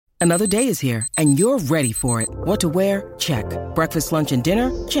Another day is here, and you're ready for it. What to wear? Check. Breakfast, lunch, and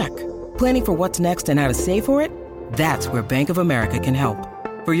dinner? Check. Planning for what's next and how to save for it? That's where Bank of America can help.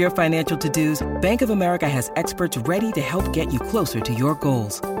 For your financial to-dos, Bank of America has experts ready to help get you closer to your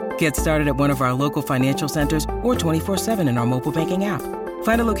goals. Get started at one of our local financial centers or 24/7 in our mobile banking app.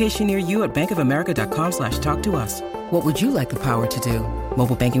 Find a location near you at bankofamerica.com/talktous. What would you like the power to do?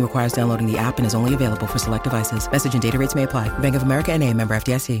 Mobile banking requires downloading the app and is only available for select devices. Message and data rates may apply. Bank of America N.A., member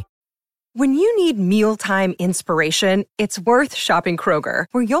FDIC. When you need mealtime inspiration, it's worth shopping Kroger,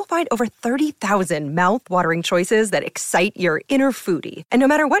 where you'll find over 30,000 mouth-watering choices that excite your inner foodie. And no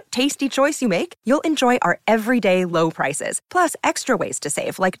matter what tasty choice you make, you'll enjoy our everyday low prices, plus extra ways to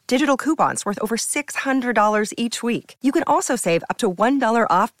save, like digital coupons worth over $600 each week. You can also save up to $1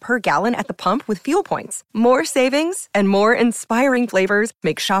 off per gallon at the pump with fuel points. More savings and more inspiring flavors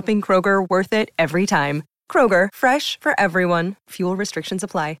make shopping Kroger worth it every time. Kroger, fresh for everyone. Fuel restrictions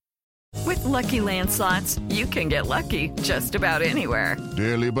apply. With Lucky Land Slots, you can get lucky just about anywhere.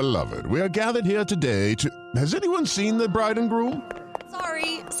 Dearly beloved, we are gathered here today to... Has anyone seen the bride and groom?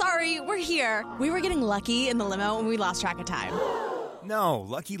 Sorry, we're here. We were getting lucky in the limo and we lost track of time. No,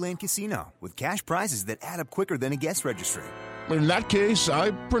 Lucky Land Casino, with cash prizes that add up quicker than a guest registry. In that case,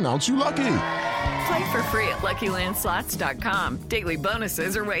 I pronounce you lucky. Play for free at LuckyLandSlots.com. Daily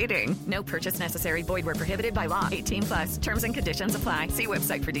bonuses are waiting. No purchase necessary. Void where prohibited by law. 18+. Terms and conditions apply. See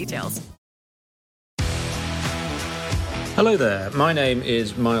website for details. Hello there, my name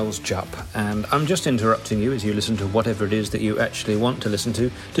is Miles Jupp, and I'm just interrupting you as you listen to whatever it is that you actually want to listen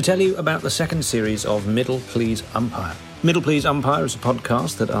to tell you about the second series of Middle Please Umpire. Middle Please Umpire is a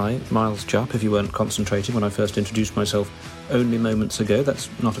podcast that I, Miles Jupp, if you weren't concentrating when I first introduced myself only moments ago, that's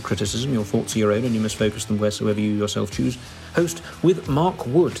not a criticism, your thoughts are your own and you must focus them wheresoever you yourself choose, host with Mark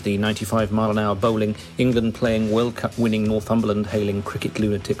Wood, the 95-mile-an-hour bowling, England-playing, World Cup-winning, Northumberland-hailing cricket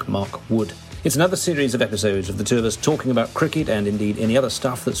lunatic Mark Wood. It's another series of episodes of the two of us talking about cricket and indeed any other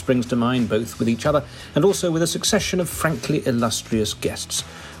stuff that springs to mind, both with each other and also with a succession of frankly illustrious guests.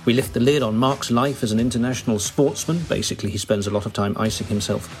 We lift the lid on Mark's life as an international sportsman, basically he spends a lot of time icing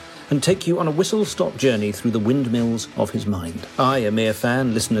himself, and take you on a whistle-stop journey through the windmills of his mind. I, a mere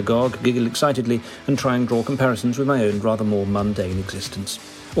fan, listen agog, giggle excitedly, and try and draw comparisons with my own rather more mundane existence.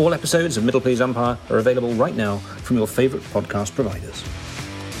 All episodes of Middle Please Umpire are available right now from your favourite podcast providers.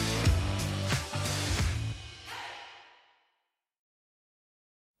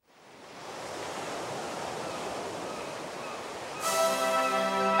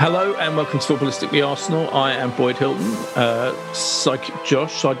 Hello and welcome to Footballistically Arsenal. I am Boyd Hilton.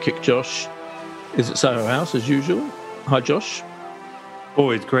 Sidekick Josh is at Soho House as usual. Hi Josh.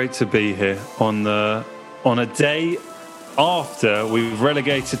 Boyd, great to be here on a day after we've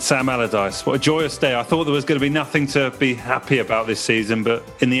relegated Sam Allardyce. What a joyous day. I thought there was going to be nothing to be happy about this season, but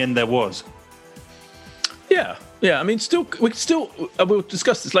in the end there was. Yeah. I mean, we'll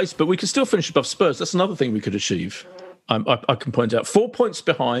discuss this later, but we can still finish above Spurs. That's another thing we could achieve. I can point out 4 points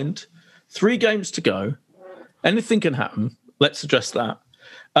behind, 3 games to go. Anything can happen. Let's address that.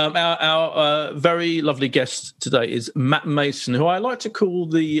 Our very lovely guest today is Matt Mason, who I like to call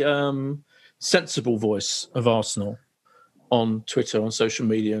the sensible voice of Arsenal on Twitter, on social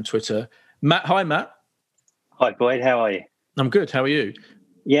media and Twitter. Matt, hi, Matt. Hi, Boyd. How are you? I'm good. How are you?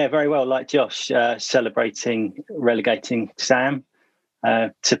 Yeah, very well. Like Josh, celebrating relegating Sam.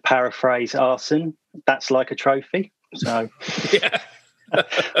 To paraphrase Arsene, that's like a trophy. So yeah.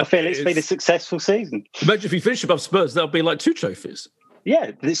 I feel it's been a successful season. Imagine if you finish above Spurs, that'll be like 2 trophies.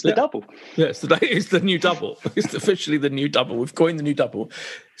 Yeah, it's the double. Yeah, it's the new double. It's officially the new double. We've coined the new double.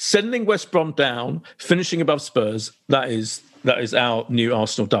 Sending West Brom down, finishing above Spurs, that is our new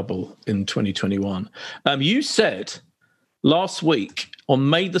Arsenal double in 2021. You said last week on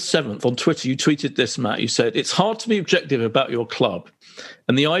May the 7th on Twitter, you tweeted this, Matt. You said, "It's hard to be objective about your club.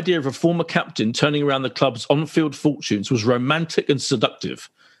 And the idea of a former captain turning around the club's on-field fortunes was romantic and seductive."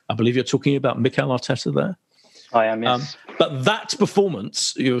 I believe you're talking about Mikel Arteta there. I am, yes. But that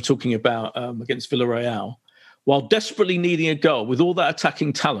performance you were talking about against Villarreal, while desperately needing a goal with all that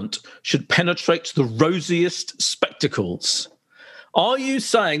attacking talent, should penetrate the rosiest spectacles. Are you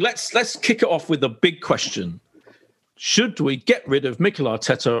saying, let's kick it off with a big question. Should we get rid of Mikel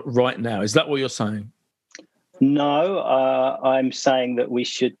Arteta right now? Is that what you're saying? No, I'm saying that we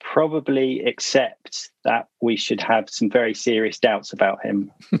should probably accept that we should have some very serious doubts about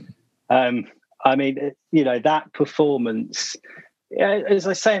him. I mean, that performance, as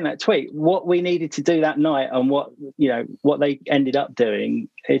I say in that tweet, what we needed to do that night and what they ended up doing,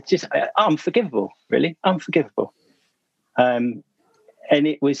 it's just unforgivable, really, unforgivable. And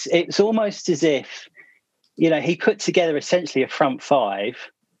it's almost as if, he put together essentially a front five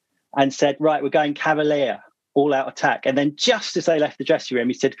and said, right, we're going Cavalier, all out attack. And then just as they left the dressing room,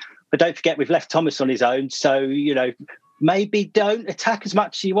 he said, but don't forget, we've left Thomas on his own. So, maybe don't attack as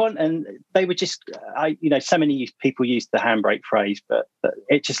much as you want. And they were just, so many people used the handbrake phrase, but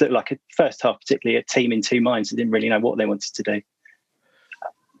it just looked like a first half, particularly a team in two minds that didn't really know what they wanted to do.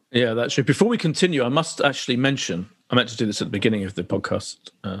 Yeah, that's true. Before we continue, I must actually mention, I meant to do this at the beginning of the podcast.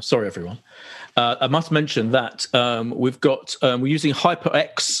 Sorry, everyone. I must mention that we're using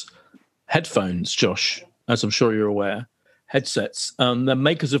HyperX headphones, Josh, as I'm sure you're aware, headsets. They're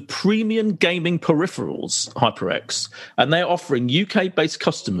makers of premium gaming peripherals, HyperX, and they're offering UK-based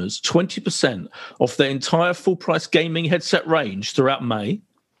customers 20% off their entire full-price gaming headset range throughout May.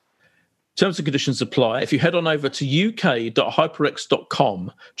 Terms and conditions apply. If you head on over to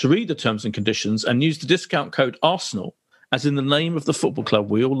uk.hyperx.com to read the terms and conditions and use the discount code Arsenal, as in the name of the football club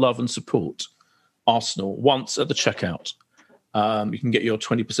we all love and support, Arsenal, once at the checkout, you can get your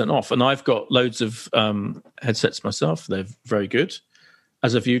 20% off. And I've got loads of headsets myself. They're very good.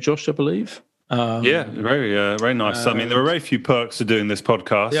 As have you, Josh, I believe. Very nice. I mean, there are very few perks to doing this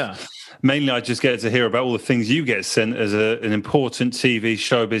podcast. Yeah. Mainly, I just get to hear about all the things you get sent as an important TV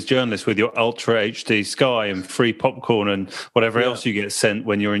showbiz journalist with your Ultra HD Sky and free popcorn and whatever else you get sent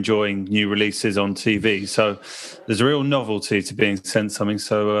when you're enjoying new releases on TV. So there's a real novelty to being sent something.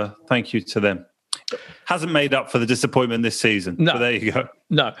 So thank you to them. Hasn't made up for the disappointment this season. No. But there you go.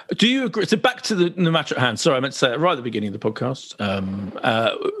 No. Do you agree? So back to the match at hand. Sorry, I meant to say it right at the beginning of the podcast.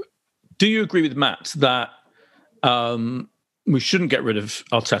 Do you agree with Matt that we shouldn't get rid of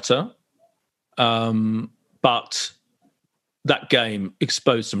Arteta? But that game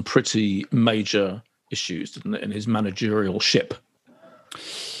exposed some pretty major issues, didn't it, in his managerial ship?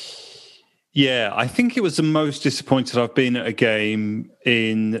 Yeah, I think it was the most disappointed I've been at a game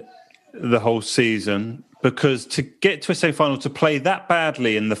in the whole season, because to get to a semi-final, to play that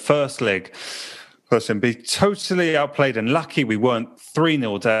badly in the first leg, and be totally outplayed and lucky we weren't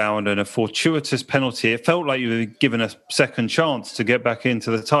 3-0 down and a fortuitous penalty. It felt like you were given a second chance to get back into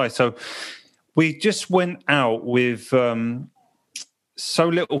the tie. So we just went out with so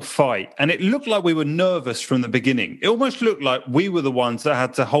little fight. And it looked like we were nervous from the beginning. It almost looked like we were the ones that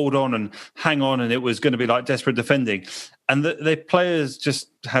had to hold on and hang on, and it was going to be like desperate defending. And the players just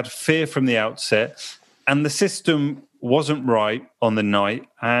had fear from the outset. And the system wasn't right on the night.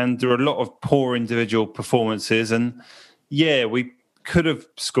 And there were a lot of poor individual performances. And yeah, we could have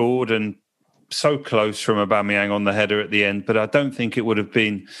scored and so close from Aubameyang on the header at the end, but I don't think it would have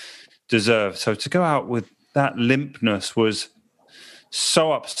been deserved. So to go out with that limpness was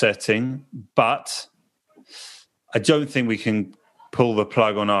so upsetting, but I don't think we can pull the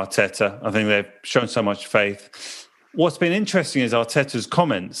plug on Arteta. I think they've shown so much faith. What's been interesting is Arteta's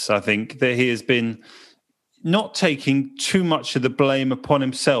comments. I think that he has been not taking too much of the blame upon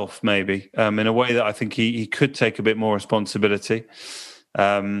himself, maybe, in a way that I think he could take a bit more responsibility.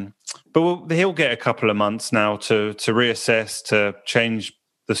 But he'll get a couple of months now to reassess, to change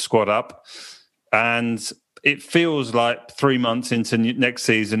the squad up. And it feels like 3 months into next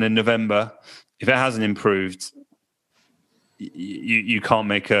season in November, if it hasn't improved, you can't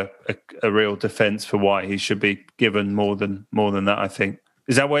make a real defence for why he should be given more than that, I think.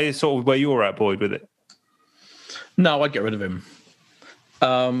 Is that where you're at, Boyd, with it? No, I'd get rid of him.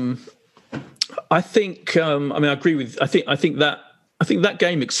 I think. I agree with. I think that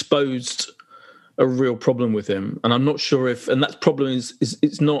game exposed a real problem with him, and I'm not sure if. And that problem is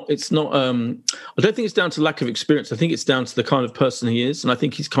it's not. I don't think it's down to lack of experience. I think it's down to the kind of person he is, and I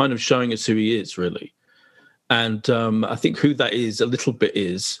think he's kind of showing us who he is, really. And I think who that is a little bit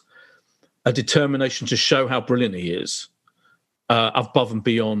is a determination to show how brilliant he is, above and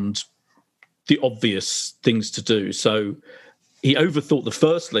beyond the obvious things to do. So he overthought the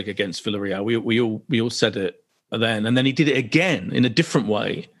first leg against Villarreal. We all said it then, and then he did it again in a different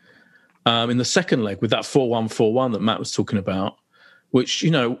way in the second leg with that 4-1-4-1 that Matt was talking about. Which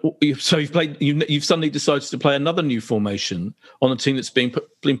so you've suddenly decided to play another new formation on a team that's been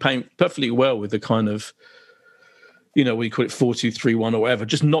playing perfectly well with the kind of we call it 4-2-3-1 or whatever,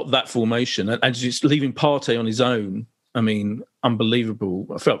 just not that formation, and just leaving Partey on his own. I mean, unbelievable.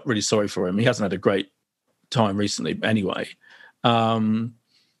 I felt really sorry for him. He hasn't had a great time recently, anyway. The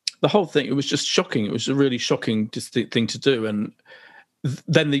whole thing, it was just shocking. It was a really shocking thing to do. And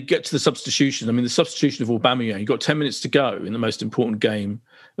then they get to the substitution. I mean, the substitution of Aubameyang, you've got 10 minutes to go in the most important game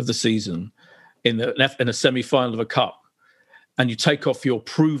of the season in a semi-final of a cup. And you take off your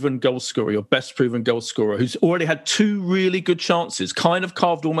proven goal scorer, your best proven goal scorer, who's already had 2 really good chances, kind of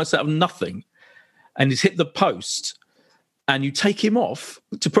carved almost out of nothing, and he's hit the post. And you take him off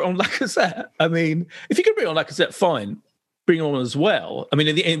to put on Lacazette. I mean, if you can bring on Lacazette, fine. bring on as well. I mean,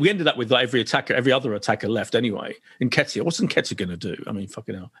 in the end, we ended up with like every other attacker left anyway. In Nketiah, what's Nketiah going to do? I mean,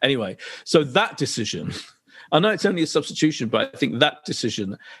 fucking hell. Anyway, so that decision, I know it's only a substitution, but I think that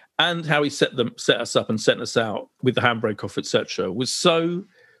decision and how he set us up and sent us out with the handbrake off, etc., was so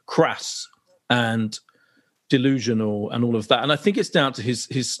crass and delusional and all of that. And I think it's down to his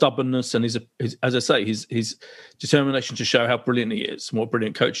stubbornness and his, as I say, his determination to show how brilliant he is and what a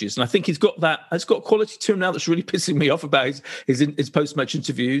brilliant coach he is. And I think he's got quality to him now that's really pissing me off about his post-match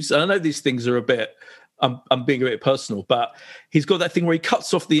interviews. And I know these things are a bit, I'm being a bit personal, but he's got that thing where he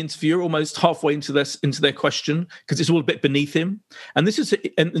cuts off the interviewer almost halfway into their question because it's all a bit beneath him. And this is,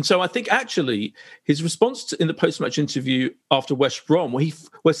 and so I think actually his response in the post-match interview after West Brom,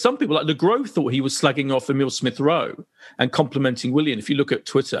 where some people like Le Gros thought he was slagging off Emile Smith-Rowe and complimenting Willian. If you look at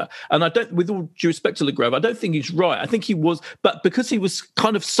Twitter, and I don't, with all due respect to Le Gros, I don't think he's right. I think he was, but because he was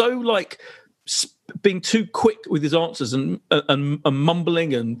kind of so like being too quick with his answers and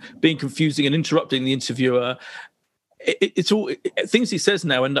mumbling and being confusing and interrupting the interviewer, it's all things he says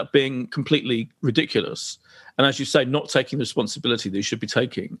now end up being completely ridiculous. And as you say, not taking the responsibility that he should be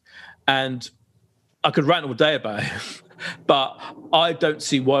taking. And I could rant all day about it, but I don't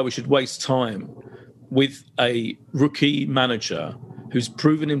see why we should waste time with a rookie manager who's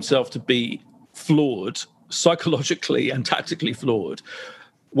proven himself to be flawed, psychologically and tactically flawed.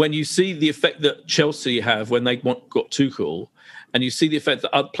 When you see the effect that Chelsea have when they got Tuchel, and you see the effect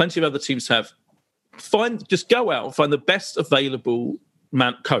that plenty of other teams have, just go out and find the best available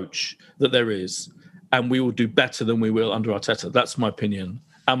coach that there is, and we will do better than we will under Arteta. That's my opinion.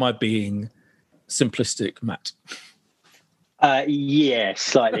 Am I being simplistic, Matt? Yeah,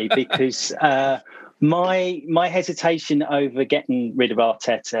 slightly, because my hesitation over getting rid of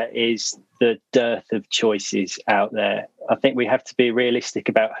Arteta is the dearth of choices out there. I think we have to be realistic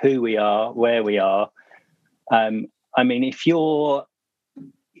about who we are, where we are. I mean, if you're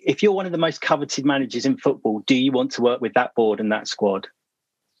one of the most coveted managers in football, do you want to work with that board and that squad?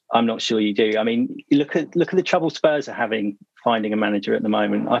 I'm not sure you do. I mean, look at the trouble Spurs are having finding a manager at the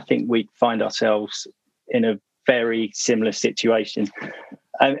moment. I think we find ourselves in a very similar situation.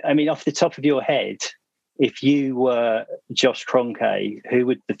 I mean, off the top of your head, if you were Josh Kroenke, who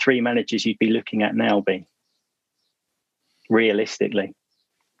would the three managers you'd be looking at now be, realistically?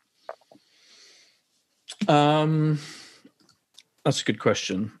 That's a good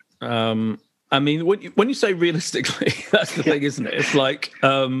question. I mean, when you say realistically, that's the thing, isn't it? It's like,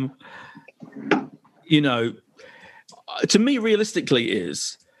 to me, realistically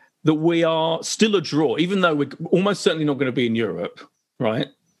is that we are still a draw, even though we're almost certainly not going to be in Europe, right?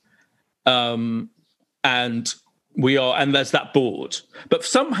 And we are, and there's that board. But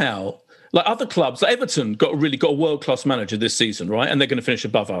somehow, like other clubs, like Everton got a world-class manager this season, right? And they're going to finish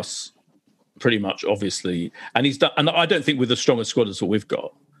above us, pretty much, obviously. And he's done, and I don't think with as strong a squad as what we've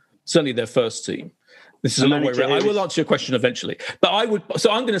got. Certainly their first team. This is a long way around. I will answer your question eventually. But I'm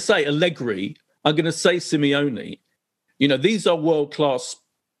going to say Allegri, I'm going to say Simeone. These are world-class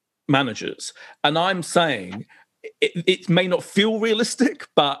managers. And I'm saying it may not feel realistic,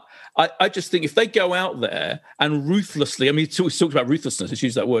 but I just think if they go out there and ruthlessly, I mean, he's talked about ruthlessness, he's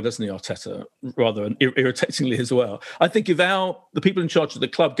used that word, doesn't he, Arteta, rather irritatingly as well. I think if the people in charge of the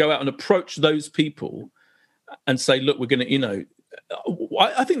club go out and approach those people and say, look, we're going to,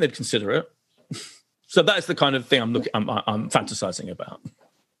 I think they'd consider it. So that's the kind of thing I'm fantasizing about.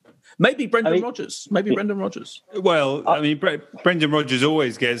 Maybe Brendan Rodgers. Well, I mean, Brendan Rodgers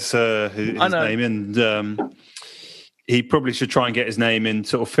always gets his name in. He probably should try and get his name in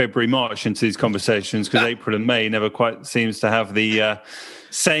sort of February, March into these conversations, because April and May never quite seems to have the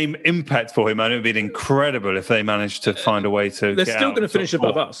same impact for him. And it would be incredible if they managed to find a way to. They're still going to finish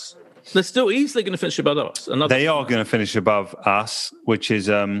above us. They're still easily going to finish above us. They are going to finish above us, which is,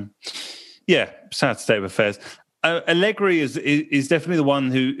 sad state of affairs. Allegri is definitely the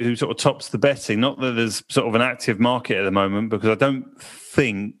one who sort of tops the betting. Not that there's sort of an active market at the moment, because I don't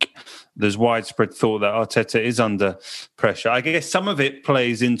think there's widespread thought that Arteta is under pressure. I guess some of it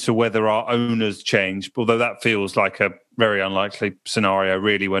plays into whether our owners change, although that feels like a very unlikely scenario,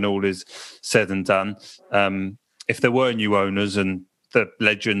 really, when all is said and done. If there were new owners and the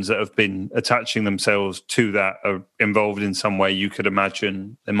legends that have been attaching themselves to that are involved in some way, you could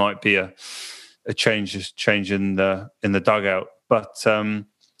imagine there might be a change in the dugout. But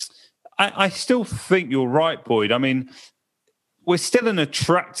I still think you're right, Boyd. I mean, we're still an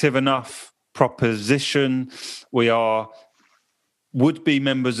attractive enough proposition. We would be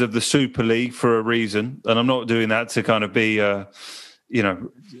members of the Super League for a reason, and I'm not doing that to kind of be, to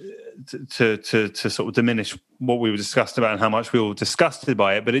sort of diminish what we were discussed about and how much we were disgusted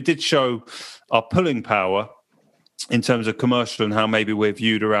by it. But it did show our pulling power in terms of commercial and how maybe we're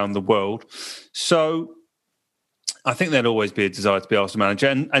viewed around the world. So I think there'd always be a desire to be Arsenal manager.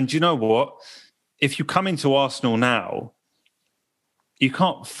 And do you know what? If you come into Arsenal now, you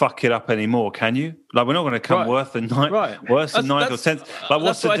can't fuck it up anymore, can you? Like, we're not going to come worse than ninth or 10th. Like,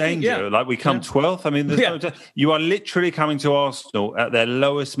 what's the danger? Like, we come 12th? I mean, there's you are literally coming to Arsenal at their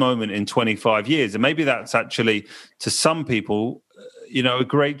lowest moment in 25 years. And maybe that's actually, to some people, a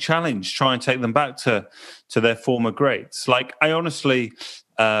great challenge. Try and take them back to their former greats. Like, I honestly,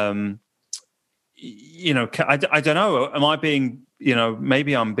 I don't know. Am I being,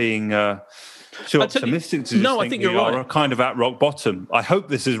 maybe I'm being... too optimistic to just think we are kind of at rock bottom. I hope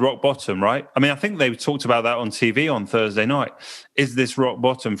this is rock bottom, right? I mean, I think they talked about that on TV on Thursday night. Is this rock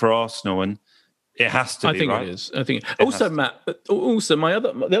bottom for Arsenal? And it has to be, right? I think it is. I think also, Matt. Also,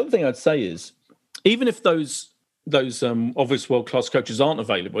 the other thing I'd say is, even if those obvious world-class coaches aren't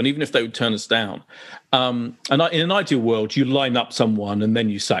available, and even if they would turn us down, and in an ideal world, you line up someone and then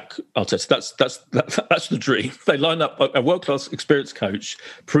you sack Arteta. That's the dream. They line up a world-class experienced coach,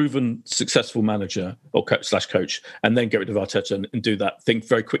 proven successful manager or coach, and then get rid of Arteta and do that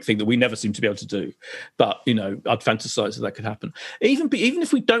very quick thing that we never seem to be able to do. But I'd fantasize that could happen. Even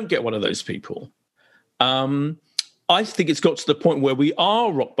if we don't get one of those people, I think it's got to the point where we are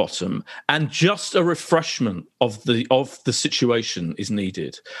rock bottom, and just a refreshment of the situation is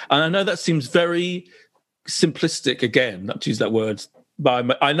needed. And I know that seems very simplistic, again, not to use that word,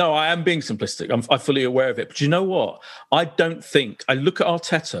 but I know I am being simplistic. I'm fully aware of it. But you know what? I look at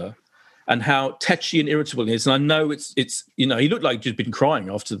Arteta and how tetchy and irritable he is. And I know it's he looked like he'd been crying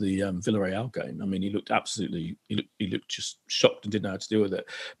after the Villarreal game. I mean, he looked just shocked and didn't know how to deal with it.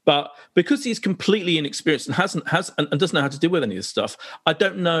 But because he's completely inexperienced and and doesn't know how to deal with any of this stuff, I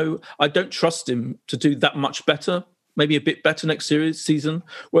don't trust him to do that much better, maybe a bit better next season.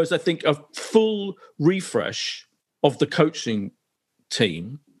 Whereas I think a full refresh of the coaching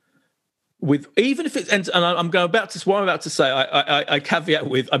team, even if it ends, and what I'm about to say, I caveat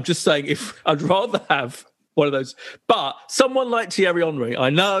with, I'm just saying, if I'd rather have one of those, but someone like Thierry Henry, I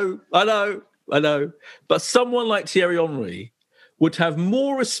know, but someone like Thierry Henry would have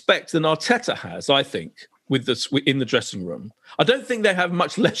more respect than Arteta has, I think, in the dressing room. I don't think they have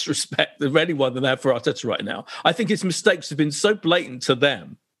much less respect for anyone than they have for Arteta right now. I think his mistakes have been so blatant to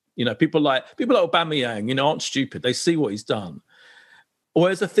them. People like Aubameyang, aren't stupid. They see what he's done.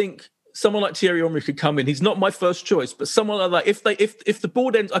 Whereas I think someone like Thierry Henry could come in. He's not my first choice, but someone like that. If the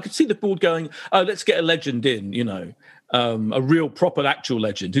board ends, I could see the board going, "Oh, let's get a legend in." A real, proper, actual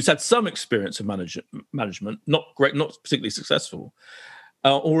legend who's had some experience of management, not great, not particularly successful,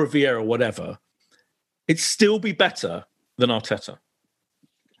 or a Vieira or whatever. It'd still be better than Arteta.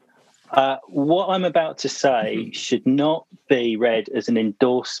 What I'm about to say should not be read as an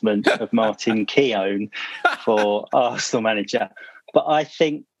endorsement of Martin Keown for Arsenal manager. But I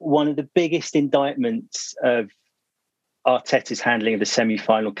think one of the biggest indictments of Arteta's handling of the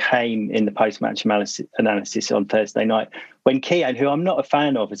semi-final came in the post-match analysis on Thursday night, when Keown, who I'm not a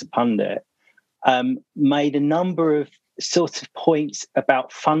fan of as a pundit, made a number of sort of points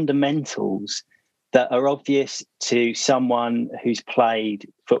about fundamentals that are obvious to someone who's played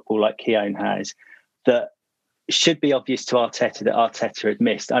football like Keown has, that should be obvious to Arteta that Arteta had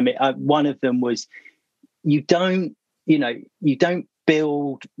missed. I mean, one of them was, you don't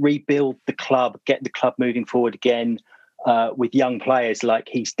rebuild the club, get the club moving forward again with young players like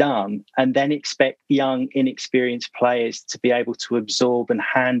he's done, and then expect young, inexperienced players to be able to absorb and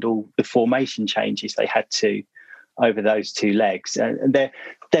handle the formation changes they had to over those two legs. And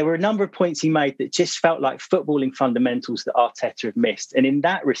there were a number of points he made that just felt like footballing fundamentals that Arteta had missed. And in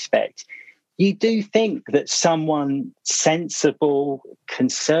that respect, you do think that someone sensible,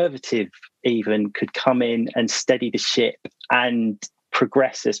 conservative even, could come in and steady the ship and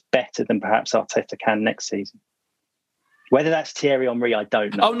progress us better than perhaps Arteta can next season. Whether that's Thierry Henry, I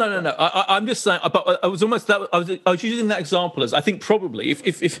don't know. Oh, no. I'm just saying. But I was almost that. I was using that example as, I think probably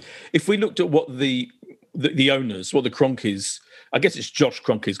if we looked at what the owners, what the Kroenkes, I guess it's Josh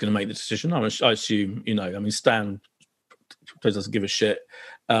Kroenke is going to make the decision. I assume, Stan doesn't give a shit.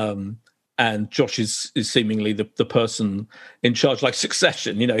 And Josh is seemingly the person in charge, like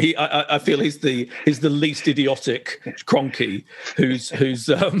Succession. I feel he's the least idiotic Kroenke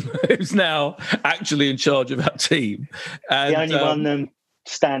who's now actually in charge of our team. And, the only one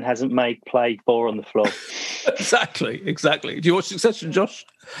Stan hasn't made play bore on the floor. Exactly. Do you watch Succession, Josh?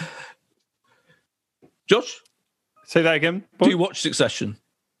 Josh? Say that again. Do you watch Succession?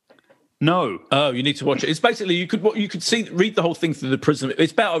 No. Oh, you need to watch it. It's basically you could read the whole thing through the prism.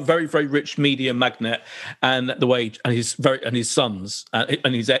 It's about a very, very rich media magnate and his sons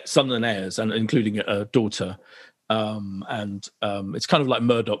and his son and heirs, and including a daughter, and it's kind of like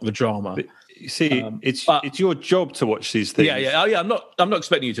Murdoch, the drama. But you see, it's your job to watch these things. Yeah. I'm not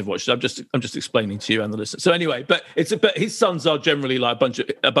expecting you to watch it. I'm just explaining to you and the listeners. So anyway, but his sons are generally like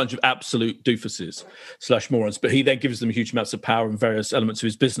a bunch of absolute doofuses / morons. But he then gives them huge amounts of power in various elements of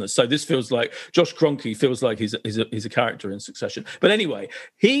his business. So this feels like Josh Kroenke feels like he's a character in Succession. But anyway,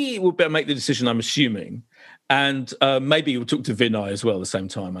 he will make the decision, I'm assuming, and maybe he'll talk to Vinay as well at the same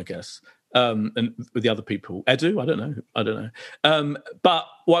time, I guess. And with the other people, Edu, I don't know. But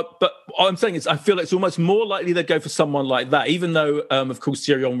what I'm saying is, I feel like it's almost more likely they'd go for someone like that, even though, of course,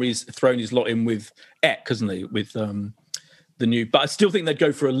 Thierry Henry's thrown his lot in with Eck, hasn't he? With the new, but I still think they'd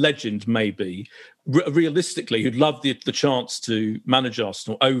go for a legend, maybe realistically, who'd love the chance to manage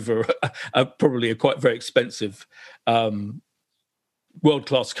Arsenal over probably a quite very expensive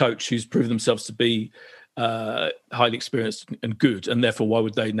world-class coach who's proven themselves to be highly experienced and good, and therefore why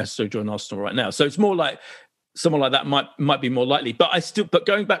would they necessarily join Arsenal right now? So it's more like someone like that might be more likely. But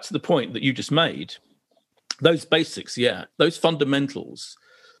going back to the point that you just made, those basics, those fundamentals,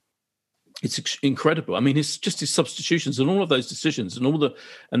 it's incredible. I mean, it's just his substitutions and all of those decisions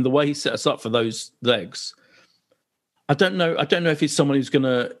and the way he set us up for those legs. I don't know if he's someone who's going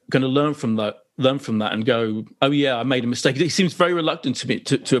to learn from that and go, oh yeah, I made a mistake. He seems very reluctant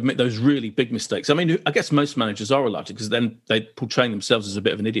to admit those really big mistakes. I mean, I guess most managers are reluctant because then they portray themselves as a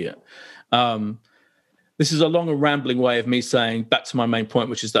bit of an idiot. This is a long and rambling way of me saying back to my main point,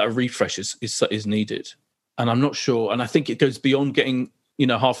 which is that a refresh is needed. And I'm not sure. And I think it goes beyond getting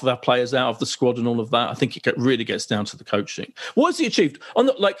half of our players out of the squad and all of that. I think it really gets down to the coaching. What has he achieved?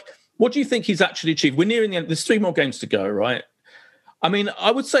 What do you think he's actually achieved? We're nearing the end. There's 3 more games to go, right? I mean,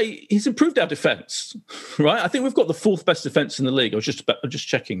 I would say he's improved our defence, right? I think we've got the 4th best defence in the league. I was just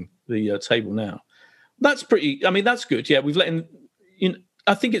checking the table now. That's pretty. I mean, that's good. Yeah, we've let him.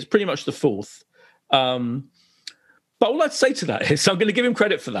 I think it's pretty much the 4th. But all I'd say to that is, I'm going to give him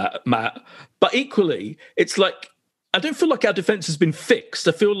credit for that, Matt. But equally, it's like I don't feel like our defence has been fixed.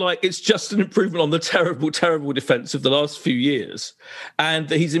 I feel like it's just an improvement on the terrible, terrible defence of the last few years. And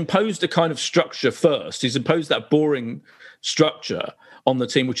he's imposed a kind of structure first. He's imposed that boring structure on the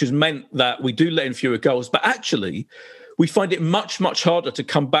team, which has meant that we do let in fewer goals. But actually, we find it much, much harder to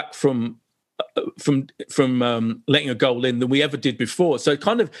come back from letting a goal in than we ever did before. So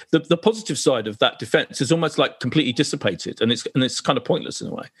kind of the positive side of that defence is almost like completely dissipated, and it's kind of pointless in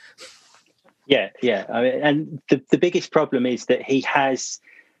a way. Yeah. I mean, and the biggest problem is that he has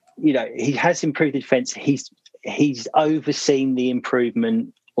improved the defence. He's overseen the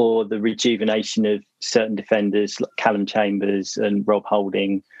improvement or the rejuvenation of certain defenders like Callum Chambers and Rob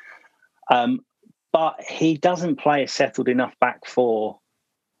Holding. But he doesn't play a settled enough back four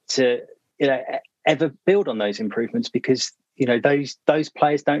to ever build on those improvements because those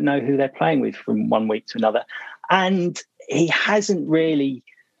players don't know who they're playing with from one week to another, and he hasn't really.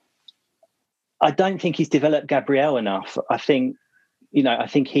 I don't think he's developed Gabriel enough. I think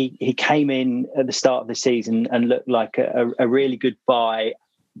he came in at the start of the season and looked like a really good buy,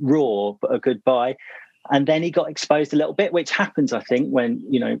 raw, but a good buy. And then he got exposed a little bit, which happens, I think, when,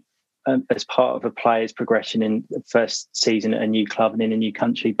 as part of a player's progression in the first season at a new club and in a new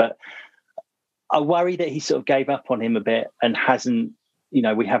country. But I worry that he sort of gave up on him a bit and hasn't,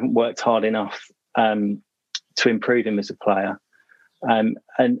 we haven't worked hard enough to improve him as a player. And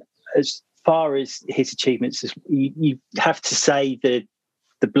as far as his achievements, you have to say the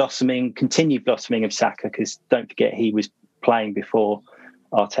continued blossoming of Saka, because don't forget he was playing before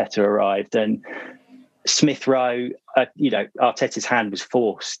Arteta arrived, and Smith Rowe, Arteta's hand was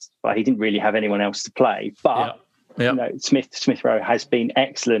forced, but he didn't really have anyone else to play. But Smith Rowe has been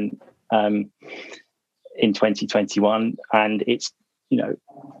excellent in 2021, and it's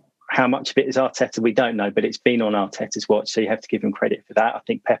how much of it is Arteta, we don't know, but it's been on Arteta's watch, so you have to give him credit for that. I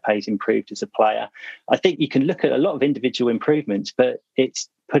think Pepe's improved as a player. I think you can look at a lot of individual improvements, but it's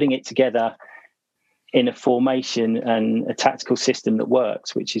putting it together in a formation and a tactical system that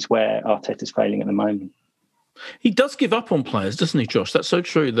works, which is where Arteta's failing at the moment. He does give up on players, doesn't he, Josh? That's so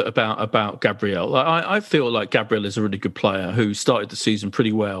true about Gabriel. I feel like Gabriel is a really good player who started the season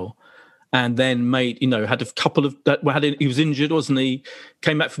pretty well. And then had a couple of he was injured, wasn't he?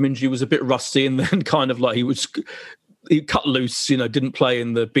 Came back from injury, was a bit rusty, and then kind of like he cut loose, didn't play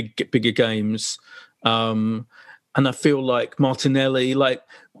in the bigger games. And I feel like Martinelli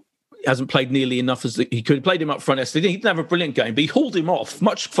hasn't played nearly enough as he could. He played him up front yesterday. He didn't have a brilliant game, but he hauled him off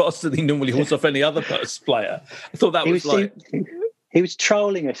much faster than he normally hauls off any other player. I thought that was like. He was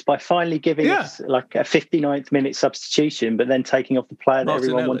trolling us by finally giving us like a 59th minute substitution, but then taking off the player that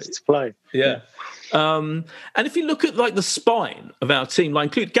everyone wanted to play. Yeah. And if you look at the spine of our team,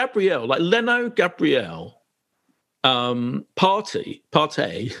 include Gabriel, Leno, Gabriel, Partey,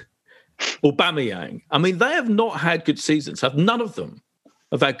 Aubameyang. I mean, they have not had good seasons. None of them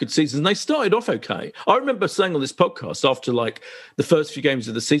have had good seasons. And they started off okay. I remember saying on this podcast after like the first few games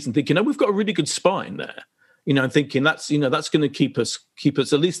of the season, thinking, "Oh, we've got a really good spine there." And thinking that's going to keep us.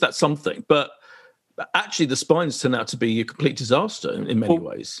 At least that's something. But actually, the spines turned out to be a complete disaster in many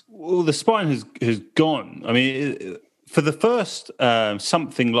ways. Well, the spine has gone. I mean, for the first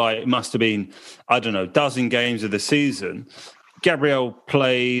something like it must have been, I don't know, dozen games of the season, Gabriel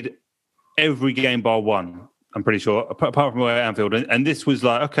played every game bar one. I'm pretty sure, apart from away at Anfield, and this was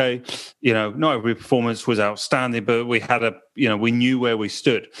like, okay, not every performance was outstanding, but we had we knew where we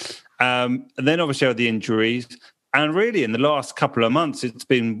stood. And then obviously had the injuries. And really, in the last couple of months, it's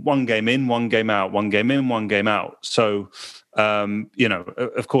been one game in, one game out, one game in, one game out. So,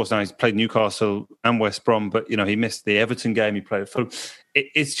 of course, now he's played Newcastle and West Brom, but, he missed the Everton game. He played at Fulham.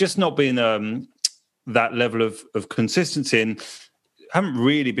 It's just not been that level of consistency. And haven't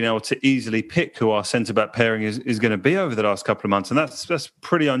really been able to easily pick who our centre-back pairing is going to be over the last couple of months. And that's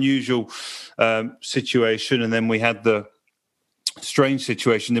pretty unusual situation. And then we had the strange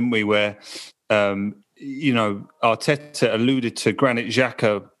situation, didn't we, where... Arteta alluded to Granit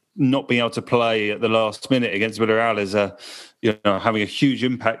Xhaka not being able to play at the last minute against Villarreal as having a huge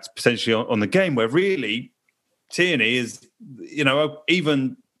impact potentially on the game, where really Tierney is,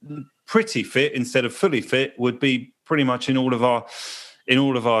 even pretty fit instead of fully fit would be pretty much in all of our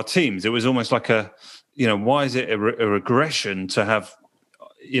teams. It was almost like why is it a regression to have,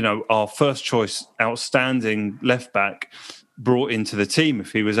 our first choice outstanding left back brought into the team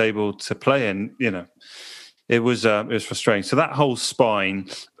if he was able to play, and it was frustrating. So that whole spine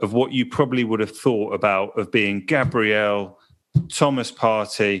of what you probably would have thought about of being Gabriel, Thomas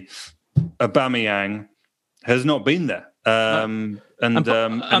Partey, Aubameyang has not been there, and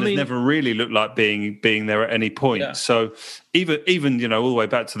it's never really looked like being there at any point. Yeah. So even all the way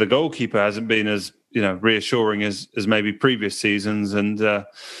back to the goalkeeper hasn't been as reassuring as maybe previous seasons, and.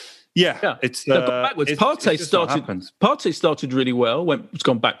 It's backwards. Partey started really well. It's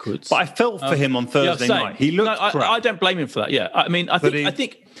gone backwards. But I felt for him on Thursday night. He looked. crap. I don't blame him for that. Yeah, I mean, I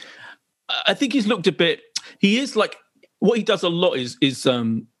think he's looked a bit. He is like what he does a lot is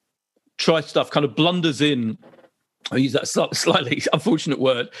try stuff, kind of blunders in. I use that slightly unfortunate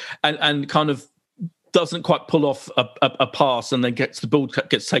word, and kind of doesn't quite pull off a pass, and then the ball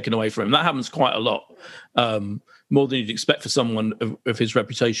gets taken away from him. That happens quite a lot. More than you'd expect for someone of his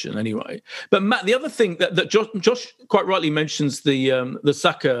reputation, anyway. But Matt, the other thing that Josh quite rightly mentions the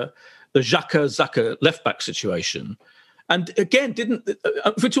Xhaka left back situation, and again,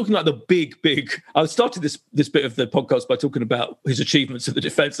 if we're talking like the big. I started this bit of the podcast by talking about his achievements in the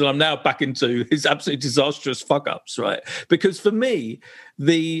defence, and I'm now back into his absolutely disastrous fuck ups, right? Because for me,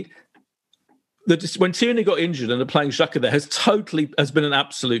 when Tierney got injured and they're playing Xhaka there has been an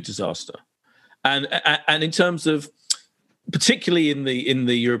absolute disaster. And in terms of, particularly in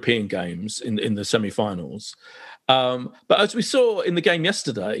the European games, in the semi-finals, but as we saw in the game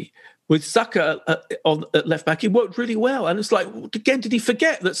yesterday with Saka at left back, he worked really well. And it's like, again, did he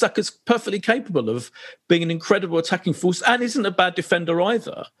forget that Saka's perfectly capable of being an incredible attacking force and isn't a bad defender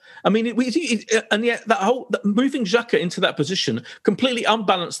either? I mean, and yet moving Xhaka into that position completely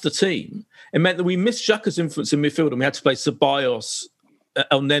unbalanced the team. It meant that we missed Xhaka's influence in midfield, and we had to play Ceballos,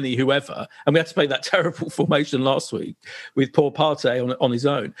 El Neni, whoever, and we had to play that terrible formation last week with poor Partey on his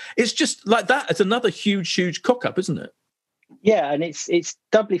own. It's just like that. It's another huge cock-up, isn't it? Yeah, and it's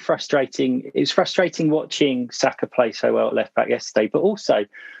doubly frustrating. It's frustrating watching Saka play so well at left back yesterday, but also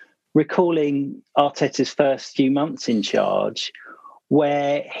recalling Arteta's first few months in charge,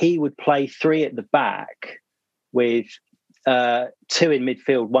 where he would play three at the back with two in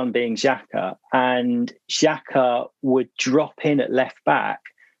midfield, one being Xhaka, and Xhaka would drop in at left back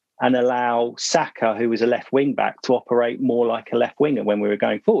and allow Saka, who was a left wing back, to operate more like a left winger when we were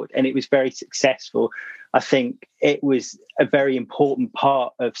going forward. And it was very successful. I think it was a very important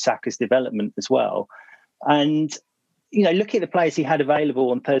part of Saka's development as well. And, looking at the players he had available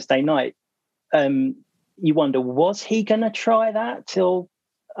on Thursday night, you wonder, was he going to try that till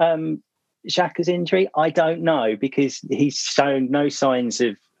Xhaka's injury? I don't know, because he's shown no signs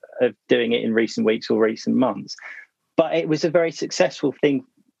of doing it in recent weeks or recent months. But it was a very successful thing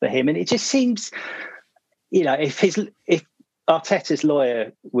for him. And it just seems, if Arteta's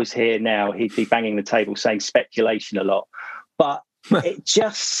lawyer was here now, he'd be banging the table saying speculation a lot. But it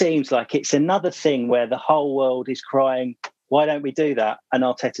just seems like it's another thing where the whole world is crying, why don't we do that? And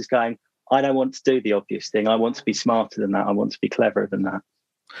Arteta's going, I don't want to do the obvious thing. I want to be smarter than that. I want to be cleverer than that.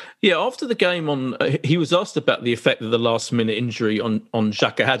 Yeah, after the game he was asked about the effect that the last-minute injury on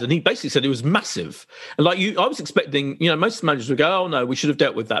Xhaka had, and he basically said it was massive. And I was expecting, most managers would go, "Oh no, we should have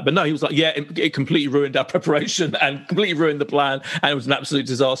dealt with that," but no, he was like, "Yeah, it completely ruined our preparation and completely ruined the plan, and it was an absolute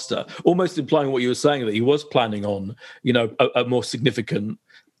disaster." Almost implying what you were saying, that he was planning on, a more significant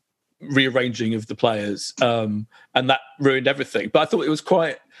rearranging of the players, and that ruined everything. But I thought it was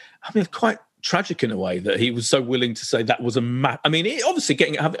quite tragic in a way that he was so willing to say that was obviously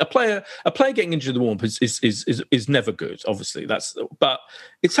getting a player getting injured in the warm-up is never good. Obviously, but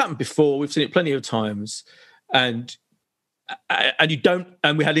it's happened before. We've seen it plenty of times, and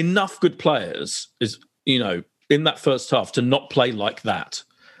we had enough good players, in that first half to not play like that,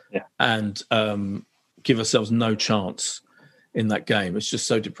 and give ourselves no chance in that game. It's just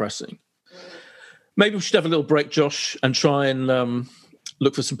so depressing. Maybe we should have a little break, Josh, and try and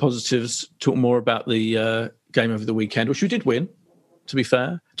look for some positives, talk more about the game over the weekend, which we did win, to be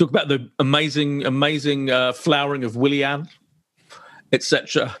fair. Talk about the amazing flowering of Willian,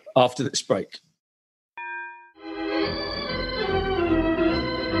 etc. after this break.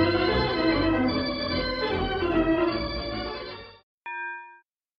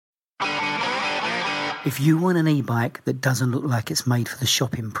 If you want an e-bike that doesn't look like it's made for the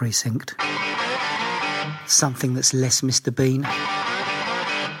shopping precinct, something that's less Mr. Bean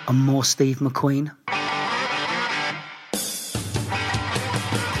and more Steve McQueen,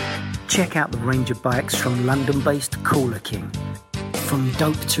 check out the range of bikes from London-based Cooler King. From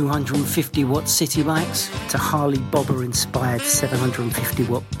dope 250-watt city bikes to Harley Bobber-inspired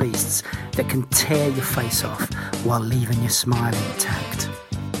 750-watt beasts that can tear your face off while leaving your smile intact.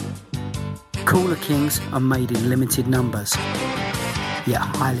 Cooler Kings are made in limited numbers, yet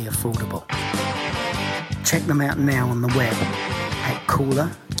highly affordable. Check them out now on the web at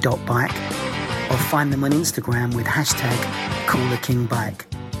cooler.bike or find them on Instagram with hashtag CoolerKingBike.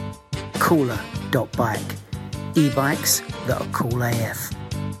 Cooler.bike. E-bikes that are cool AF.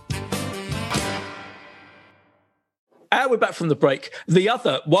 We're back from the break.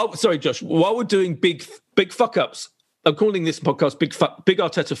 Sorry, Josh, while we're doing big fuck-ups, I'm calling this podcast Big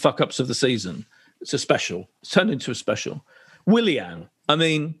Arteta Fuck-Ups of the Season. It's a special. It's turned into a special. Willian,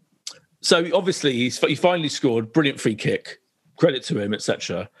 so obviously he finally scored, brilliant free kick, credit to him,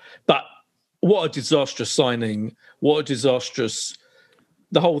 etc. But what a disastrous signing, what a disastrous...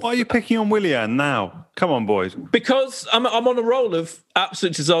 Why are you picking on Willian now? Come on, boys. Because I'm on a roll of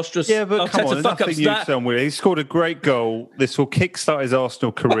absolute disastrous. Yeah, but come on, there's nothing you say on Willian. He scored a great goal. This will kickstart his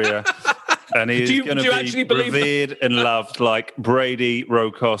Arsenal career. And he's going to be revered and loved like Brady,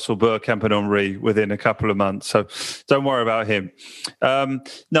 Rocastle, Bergkamp and Henry within a couple of months. So don't worry about him.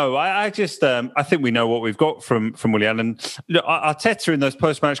 No, I think we know what we've got from Willian. And look, Arteta in those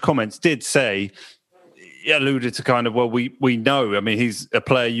post-match comments did say, alluded to kind of, well, we know. I mean, he's a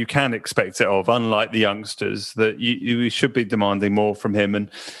player you can expect it of, unlike the youngsters, that you should be demanding more from him. And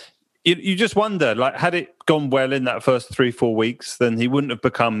you just wonder, like, had it gone well in that first 3-4 weeks, then he wouldn't have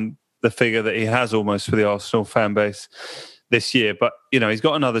become the figure that he has almost for the Arsenal fan base this year. But, he's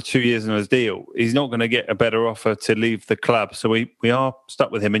got another 2 years in his deal. He's not going to get a better offer to leave the club. So we are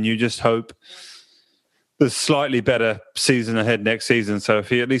stuck with him, and you just hope there's slightly better season ahead next season. So if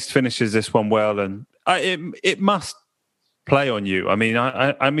he at least finishes this one well, and it must play on you. I mean,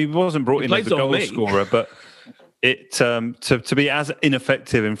 he wasn't brought in as a goal scorer, but to be as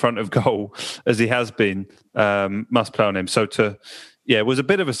ineffective in front of goal as he has been must play on him. So it was a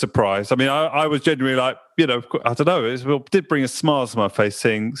bit of a surprise. I mean, I was genuinely like, I don't know, it did bring a smile to my face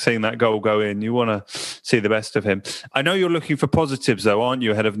seeing that goal go in. You want to see the best of him. I know you're looking for positives, though, aren't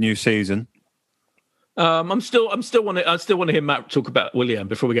you, ahead of new season? I still want to hear Matt talk about Willian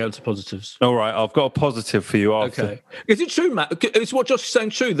before we go into positives. All right, I've got a positive for you after. Okay, is it true, Matt? Is what Josh is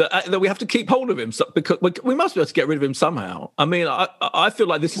saying true that we have to keep hold of him because we must be able to get rid of him somehow? I mean, I feel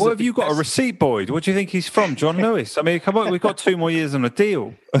like this is. Well, have you got a receipt, Boyd? What do you think he's from, John Lewis? I mean, come on, we've got 2 more years on a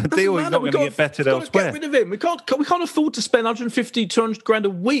deal. A deal he's not going to get bettered elsewhere. Get rid of him. We can't afford to spend 150, 200 grand a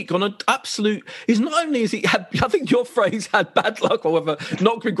week on an absolute. He's not only is he had. I think your phrase had bad luck or whatever,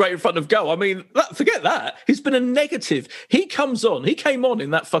 not been great in front of goal. I mean, forget that. He's been a negative. He came on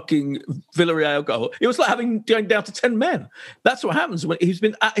in that fucking Villarreal goal. It was like going down to 10 men. That's what happens when he's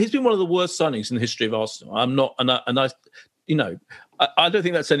been one of the worst signings in the history of Arsenal. I'm not, I don't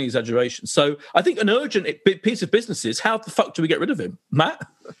think that's any exaggeration. So I think an urgent piece of business is how the fuck do we get rid of him, Matt?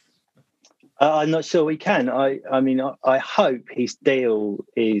 I'm not sure we can. I hope his deal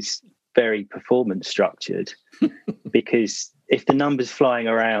is very performance structured because if the numbers flying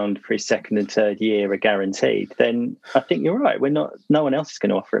around for his second and third year are guaranteed, then I think you're right. No one else is going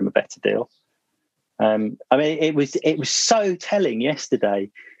to offer him a better deal. I mean, it was so telling yesterday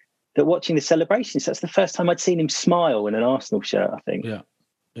that watching the celebrations, that's the first time I'd seen him smile in an Arsenal shirt, I think. Yeah.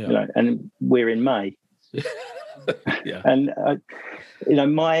 You know, and we're in May. Yeah. And, you know,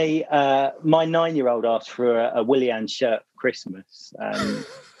 my 9-year-old asked for a Willian shirt for Christmas.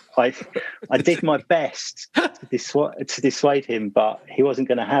 I did my best to dissuade him, but he wasn't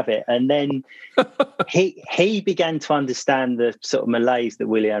going to have it. And then he began to understand the sort of malaise that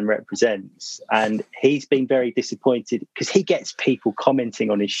Willian represents, and he's been very disappointed because he gets people commenting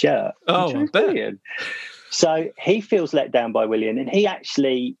on his shirt. Oh, brilliant! So he feels let down by Willian, and he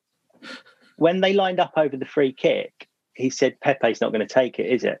actually, when they lined up over the free kick, he said, "Pepe's not going to take it,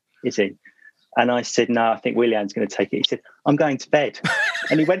 is he?" And I said, "No, I think Willian's going to take it." He said, "I'm going to bed,"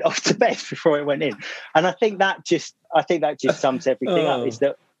 and he went off to bed before it went in. And I think that just sums everything up. Is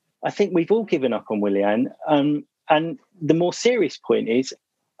that I think we've all given up on Willian. And the more serious point is,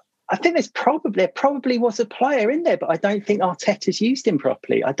 I think there probably was a player in there, but I don't think Arteta's used him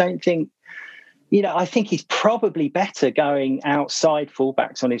properly. I don't think, I think he's probably better going outside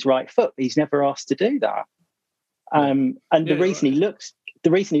fullbacks on his right foot. But he's never asked to do that. The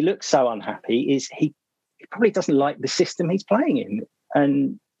reason he looks so unhappy is he probably doesn't like the system he's playing in,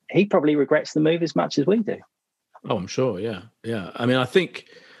 and he probably regrets the move as much as we do. Oh, I'm sure. Yeah. I mean, I think,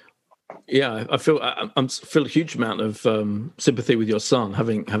 I feel a huge amount of sympathy with your son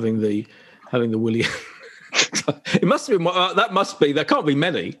having the Willian. It must have been there can't be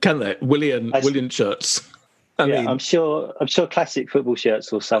many, can there? Willian shirts. I mean, I'm sure Classic Football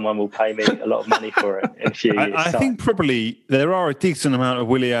Shirts or someone will pay me a lot of money for it in a few years. I think probably there are a decent amount of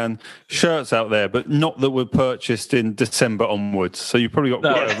Willian shirts out there, but not that were purchased in December onwards. So you've probably got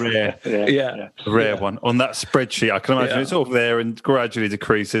quite a rare one on that spreadsheet. I can imagine it's all there and gradually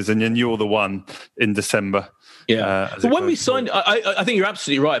decreases, and then you're the one in December. Yeah, but when we signed, I think you're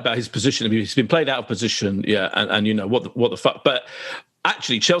absolutely right about his position. I mean, he's been played out of position, and what the fuck, but.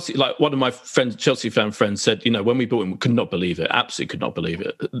 Actually, Chelsea, like one of my friends, Chelsea fan friends said, when we bought him, we could not believe it. Absolutely could not believe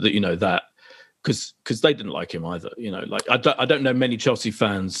it. That because they didn't like him either. I don't know many Chelsea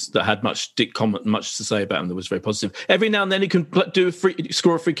fans that had much to say about him that was very positive. Every now and then he can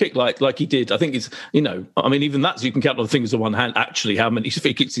score a free kick like he did. I think it's I mean even that's you can count on the fingers of one hand. Actually, how many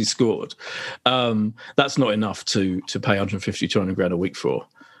free kicks he scored? That's not enough to pay 150, 200 grand a week for.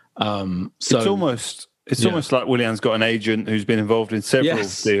 It's almost like Willian's got an agent who's been involved in several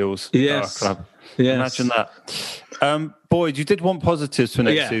deals. Yes. Club. Yes. Imagine that. Boyd, you did want positives for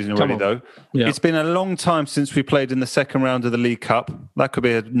next season already, though. Yeah. It's been a long time since we played in the second round of the League Cup. That could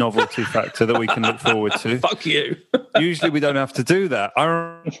be a novelty factor that we can look forward to. Fuck you. Usually we don't have to do that.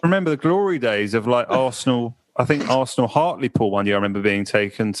 I remember the glory days of like Arsenal. I think Arsenal Hartlepool one year I remember being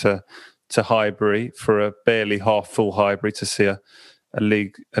taken to Highbury for a barely half-full Highbury to see a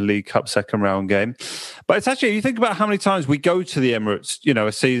League Cup second round game. But it's actually, you think about how many times we go to the Emirates,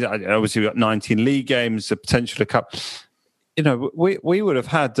 a season, obviously we've got 19 league games, a potential cup. We would have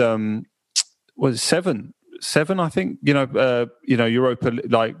had, seven, I think, Europa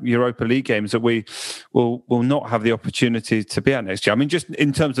League games that we will not have the opportunity to be at next year. I mean, just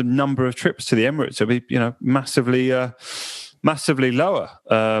in terms of number of trips to the Emirates, it'll be, massively lower,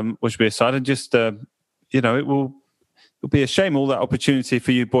 which will be aside. And just, it'll be a shame all that opportunity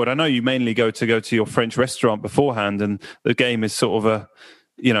for you, Boyd. I know you mainly go to your French restaurant beforehand, and the game is sort of a,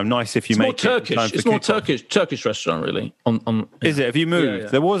 nice if you make Turkish. It's more Turkish restaurant, really. Is it? Have you moved? Yeah.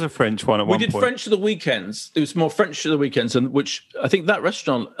 There was a French one at one point. We did French at the weekends. It was more French at the weekends, and which I think that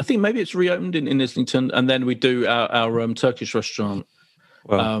restaurant, maybe it's reopened in Islington, and then we do our Turkish restaurant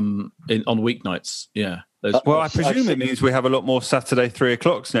on weeknights. Yeah. I presume it means we have a lot more Saturday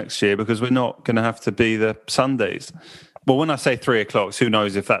 3:00 next year because we're not going to have to be the Sundays. Well, when I say 3:00, who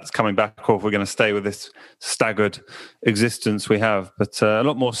knows if that's coming back or if we're going to stay with this staggered existence we have. But a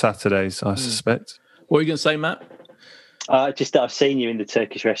lot more Saturdays, I suspect. What are you going to say, Matt? Just that I've seen you in the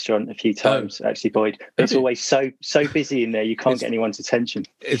Turkish restaurant a few times, actually, Boyd. It's always so busy in there, you can't get anyone's attention.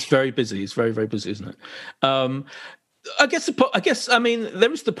 It's very busy. It's very, very busy, isn't it? I guess,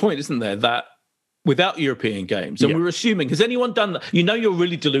 there is the point, isn't there, that without European games, and we're assuming, has anyone done that? You're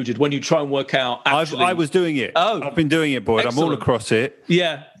really deluded when you try and work out. I was doing it. I've been doing it, Boyd. Excellent. I'm all across it.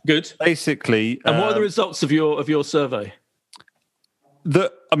 Yeah, good. Basically, and what are the results of your survey?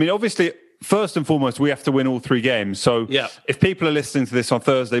 Obviously, first and foremost, we have to win all 3 games. So if people are listening to this on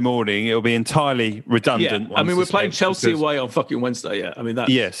Thursday morning, it'll be entirely redundant. Yeah. We're playing Chelsea away on fucking Wednesday. Yeah, that.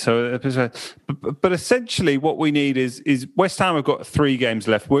 Yeah. So, but essentially, what we need is West Ham have got 3 games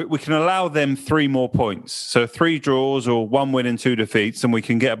left. We can allow them 3 more points. So 3 draws or 1 win and 2 defeats, and we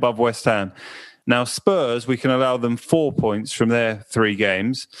can get above West Ham. Now, Spurs, we can allow them 4 points from their 3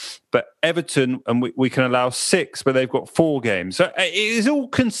 games, but Everton, and we can allow 6, but they've got 4 games. So it is all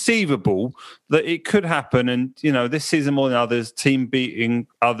conceivable that it could happen. And, this season more than others, team beating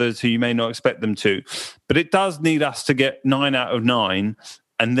others who you may not expect them to. But it does need us to get 9 out of 9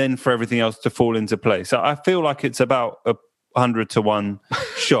 and then for everything else to fall into place. So I feel like it's about a 100-1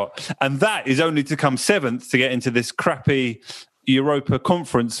 shot. And that is only to come 7th to get into this crappy Europa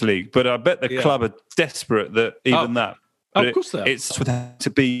Conference League, but I bet the club are desperate that even that. Of course they are. It's to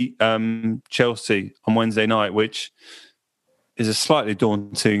be Chelsea on Wednesday night, which is a slightly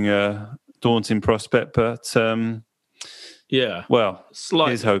daunting prospect. But well,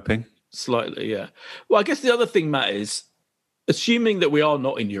 slightly, he's hoping slightly. Yeah. Well, I guess the other thing, Matt, is assuming that we are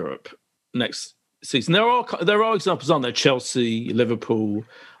not in Europe next season. There are examples, aren't there? Chelsea, Liverpool,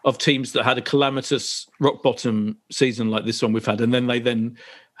 of teams that had a calamitous rock bottom season like this one we've had, and then they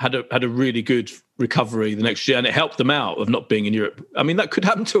had a really good recovery the next year, and it helped them out of not being in Europe. I mean, that could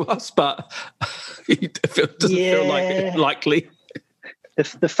happen to us, but it doesn't feel like it likely.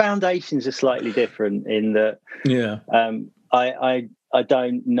 The foundations are slightly different in that. Yeah. I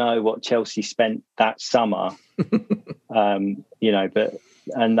don't know what Chelsea spent that summer, but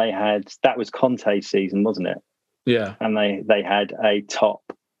that was Conte's season, wasn't it? Yeah. And they had a top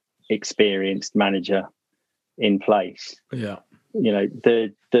experienced manager in place. Yeah.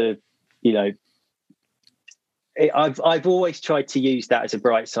 I've always tried to use that as a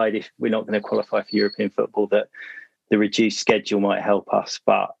bright side if we're not going to qualify for European football, that the reduced schedule might help us,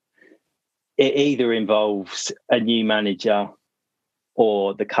 but it either involves a new manager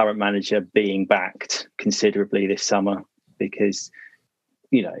or the current manager being backed considerably this summer, because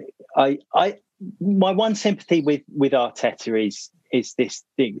my one sympathy with Arteta is this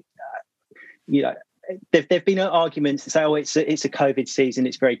thing. There've been arguments that say, "Oh, it's a COVID season;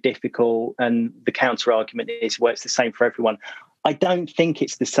 it's very difficult," and the counter argument is, "Well, it's the same for everyone." I don't think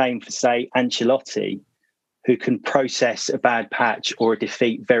it's the same for, say, Ancelotti, who can process a bad patch or a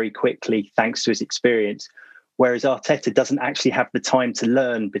defeat very quickly thanks to his experience, whereas Arteta doesn't actually have the time to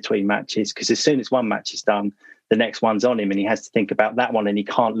learn between matches, because as soon as one match is done, the next one's on him, and he has to think about that one, and he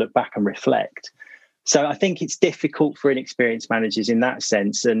can't look back and reflect. So I think it's difficult for inexperienced managers in that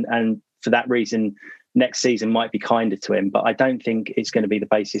sense, and for that reason, next season might be kinder to him. But I don't think it's going to be the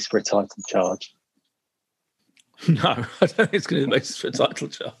basis for a title charge. No, I don't think it's going to be the basis for a title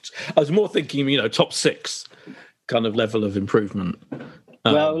charge. I was more thinking, top 6 kind of level of improvement.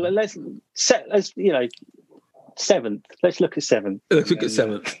 Well, let's 7th. Let's look at 7th. Let's look at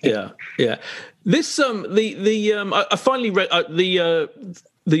 7th. Yeah. This I finally read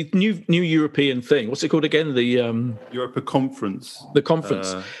the new European thing. What's it called again? The Europa Conference. The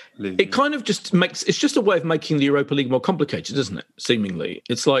conference. League. It kind of just it's just a way of making the Europa League more complicated, isn't it? Seemingly,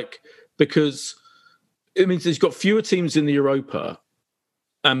 it's like, because it means there's got fewer teams in the Europa,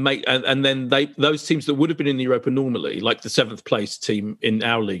 and then those teams that would have been in the Europa normally, like the 7th place team in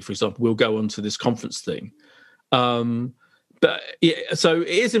our league, for example, will go on to this conference thing. But yeah, so it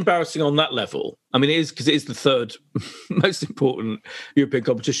is embarrassing on that level. I mean, it is, because it is the 3rd most important European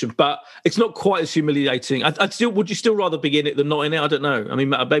competition, but it's not quite as humiliating. Would you still rather be in it than not in it? I don't know. I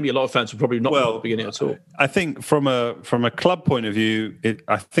mean, maybe a lot of fans would probably not rather be in it at all. I think from a club point of view,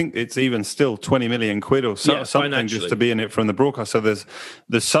 I think it's even still 20 million quid or something just to be in it from the broadcast. So there's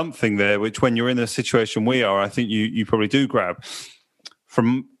something there, which when you're in the situation we are, I think you probably do grab.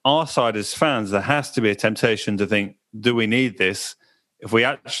 From our side as fans, there has to be a temptation to think, do we need this? If we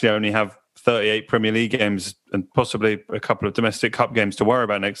actually only have 38 Premier League games and possibly a couple of domestic cup games to worry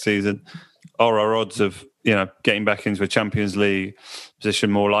about next season, are our odds of getting back into a Champions League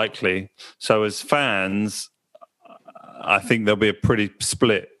position more likely? So as fans, I think there'll be a pretty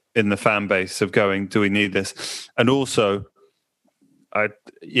split in the fan base of going, do we need this? And also,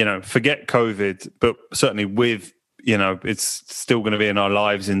 forget COVID, but certainly with, it's still going to be in our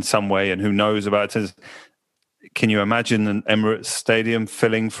lives in some way, and who knows about it. Can you imagine an Emirates Stadium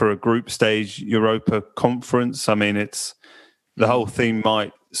filling for a group stage Europa Conference? I mean, the whole thing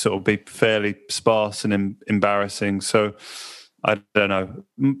might sort of be fairly sparse and embarrassing. So I don't know.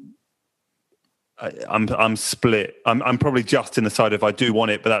 I'm split. I'm probably just in the side if I do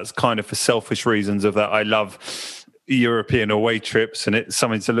want it, but that's kind of for selfish reasons of that. I love European away trips, and it's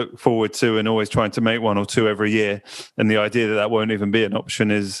something to look forward to, and always trying to make 1 or 2 every year. And the idea that won't even be an option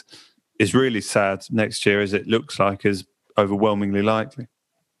is really sad next year, as it looks like is overwhelmingly likely.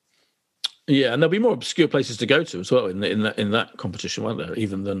 Yeah, and there'll be more obscure places to go to as well in that competition, won't there?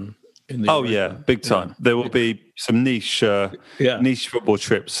 Even than in the big time. Yeah. There will be some niche football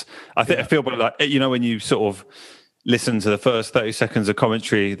trips. I feel like when you sort of listen to the first 30 seconds of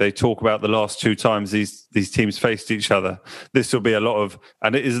commentary, they talk about the last 2 times these teams faced each other. This will be a lot of,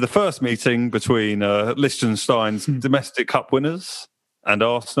 and it is the first meeting between Liechtenstein's domestic cup winners and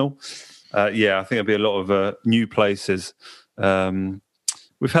Arsenal. I think there'll be a lot of new places.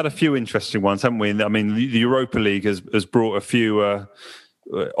 We've had a few interesting ones, haven't we? I mean, the Europa League has brought a few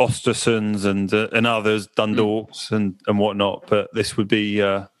Ostersunds and others, Dundalks and whatnot, but this would be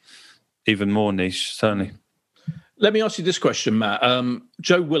even more niche, certainly. Let me ask you this question, Matt.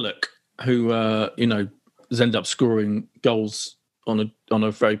 Joe Willock, who has ended up scoring goals on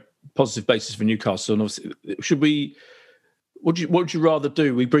a very positive basis for Newcastle, and obviously, what would you rather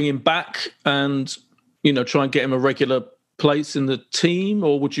do? We bring him back and try and get him a regular place in the team,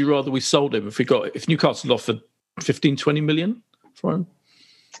 or would you rather we sold him if Newcastle offered 15-20 million for him?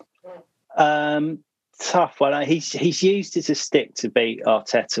 Tough one. He's used as a stick to beat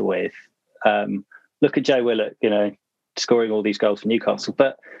Arteta with. Look at Joe Willock, scoring all these goals for Newcastle.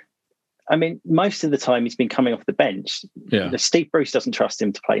 But I mean, most of the time he's been coming off the bench. Yeah. Steve Bruce doesn't trust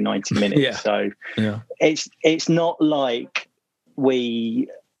him to play 90 minutes. Yeah. So yeah. It's not like we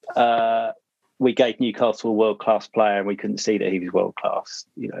gave Newcastle a world-class player and we couldn't see that he was world-class.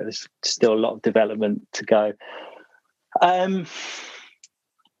 There's still a lot of development to go. I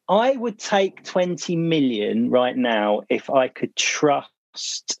would take 20 million right now if I could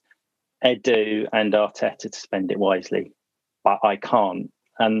trust Edu and Arteta to spend it wisely, but I can't.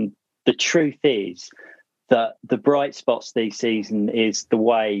 And the truth is that the bright spots this season is the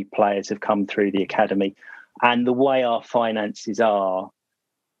way players have come through the academy and the way our finances are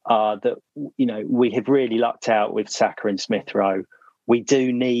that, we have really lucked out with Saka and Smith Rowe. We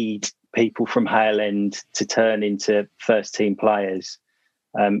do need people from Hale End to turn into first team players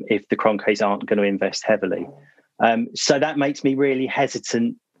if the Kroenkes aren't going to invest heavily. So that makes me really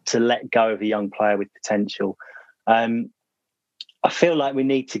hesitant to let go of a young player with potential. I feel like we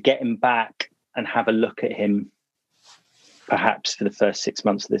need to get him back and have a look at him perhaps for the first 6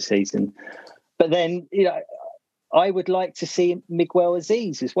 months of the season. But then, I would like to see Miguel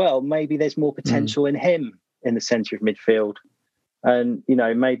Aziz as well. Maybe there's more potential in him in the centre of midfield. And,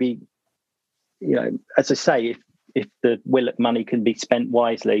 maybe, as I say, if the Willock money can be spent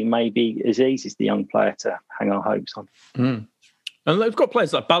wisely, maybe Aziz is the young player to hang our hopes on. Mm. And they've got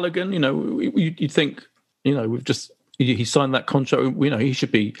players like Balogun, you'd think, he signed that contract, he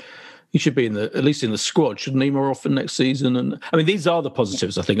should be in at least in the squad, shouldn't he, more often next season? And I mean, these are the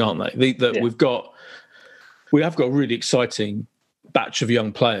positives, I think, aren't they? We have got a really exciting batch of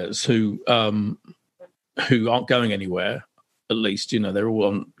young players who aren't going anywhere. At least, they're all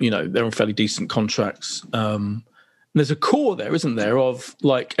on, they're on fairly decent contracts. And there's a core there, isn't there? Of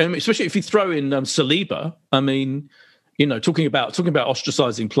especially if you throw in Saliba. I mean, talking about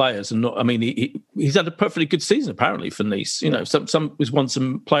ostracising players and not. I mean, he's had a perfectly good season apparently for Nice. He's won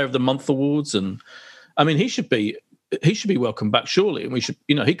some Player of the Month awards, and I mean, he should be welcomed back surely, and we should.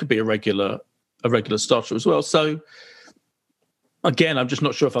 He could be a regular starter as well. So again, I'm just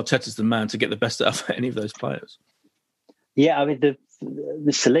not sure if Arteta's the man to get the best out of any of those players. Yeah, I mean the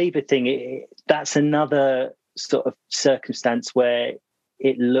Saliba thing. That's another sort of circumstance where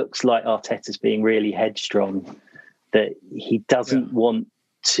it looks like Arteta's being really headstrong, that he doesn't want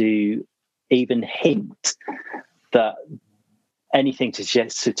to even hint that anything to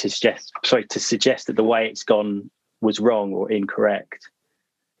suggest that the way it's gone was wrong or incorrect.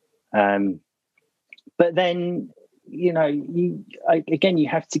 But then, you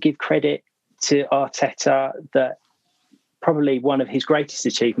have to give credit to Arteta that probably one of his greatest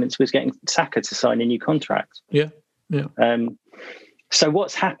achievements was getting Saka to sign a new contract. Yeah. So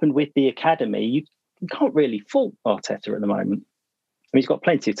what's happened with the academy, you can't really fault Arteta at the moment. I mean, he's got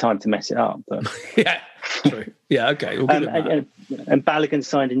plenty of time to mess it up. But yeah, true. Yeah, okay. We'll give it and Balogun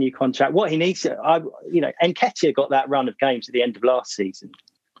signed a new contract. What he needs, Nketiah got that run of games at the end of last season,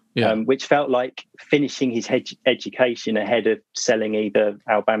 which felt like finishing his education ahead of selling either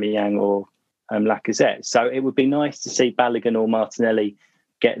Aubameyang or Lacazette. So it would be nice to see Balogun or Martinelli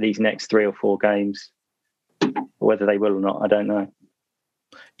get these next 3 or 4 games. Whether they will or not, I don't know.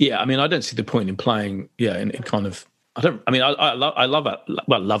 Yeah, I mean, I don't see the point in playing. Yeah, in kind of. I don't. I mean, I love it.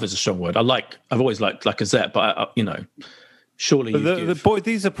 Well, love is a strong word. I've always liked Lacazette, but surely. But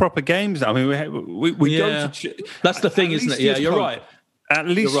these are proper games. I mean, we go to. That's the thing, isn't it? Yeah, you're right. At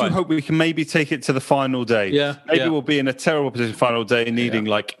least you hope we can maybe take it to the final day. Yeah, maybe we'll be in a terrible position final day, needing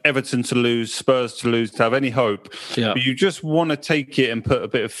like Everton to lose, Spurs to lose, to have any hope. Yeah. But you just want to take it and put a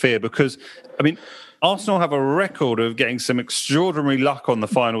bit of fear because, I mean, Arsenal have a record of getting some extraordinary luck on the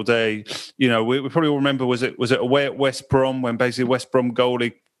final day. We probably all remember, was it away at West Brom when basically West Brom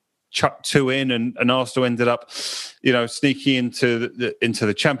goalie chucked 2 in, and Arsenal ended up, sneaking into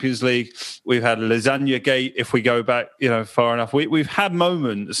the Champions League. We've had Lasagna Gate. If we go back, far enough, we've had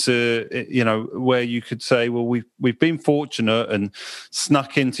moments, where you could say, well, we've been fortunate and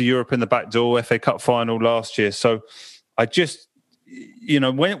snuck into Europe in the back door. FA Cup final last year. So I just,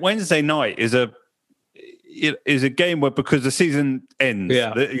 Wednesday night is a game where, because the season ends,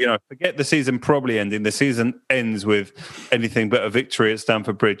 forget the season probably ending, the season ends with anything but a victory at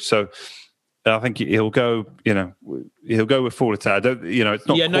Stamford Bridge. So I think he'll go with full attack. It's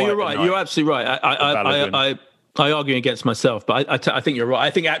not. Yeah, no, you're right. You're absolutely right. I argue against myself, but I think you're right.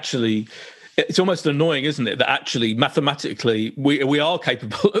 I think actually, it's almost annoying, isn't it, that actually mathematically we are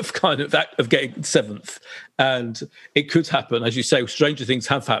capable of of getting seventh, and it could happen, as you say. Stranger things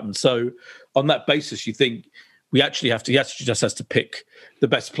have happened. So on that basis, you think we actually have to. He actually just has to pick the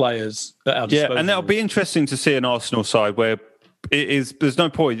best players at our disposal. Yeah, and that'll be interesting to see an Arsenal side where it is. There's no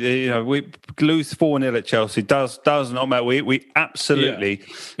point. We lose 4-0 at Chelsea. Does not matter. We absolutely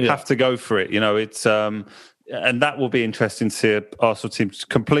have to go for it. It's. And that will be interesting to see an Arsenal team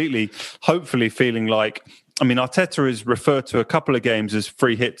completely, hopefully feeling like, Arteta has referred to a couple of games as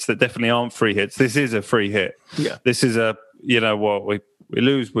free hits that definitely aren't free hits. This is a free hit. Yeah. This is we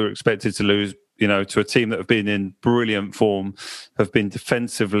lose, we're expected to lose, to a team that have been in brilliant form, have been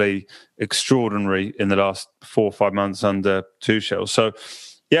defensively extraordinary in the last 4 or 5 months under Tuchel. So,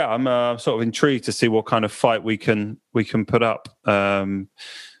 yeah, I'm sort of intrigued to see what kind of fight we can put up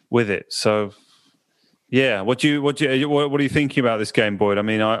with it. So, yeah, what are you thinking about this game, Boyd?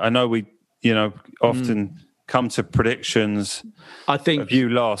 I know we, often come to predictions. I think of you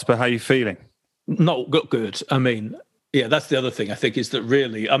last, but how are you feeling? Not good. That's the other thing. I think is that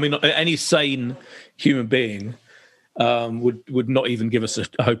really, any sane human being would not even give us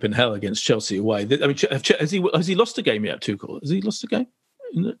a hope in hell against Chelsea away. Has he lost a game yet, Tuchel? Has he lost a game?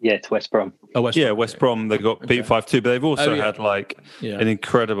 Yeah, to West Brom. West Brom. They got beat 5-2, but they've also had an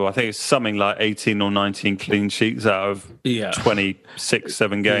incredible, I think it's something like 18 or 19 clean sheets out of 26,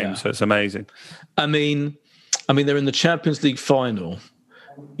 7 games. Yeah. So it's amazing. They're in the Champions League final.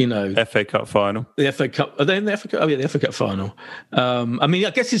 FA Cup final. The FA Cup. Are they in the FA Cup? Oh yeah, the FA Cup final.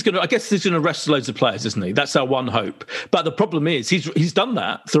 I guess he's going to rest loads of players, isn't he? That's our one hope. But the problem is he's done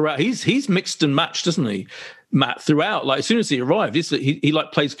that throughout. He's mixed and matched, doesn't he, Matt? Throughout, like as soon as he arrived, he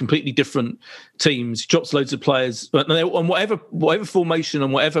plays completely different teams. He drops loads of players on whatever formation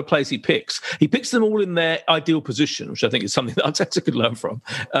and whatever players he picks them all in their ideal position, which I think is something that Arteta could learn from.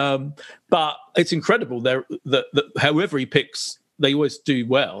 But it's incredible that however he picks, they always do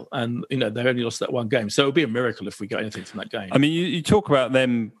well, and they only lost that one game. So it would be a miracle if we got anything from that game. You talk about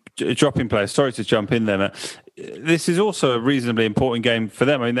them dropping players. Sorry to jump in there, Matt. This is also a reasonably important game for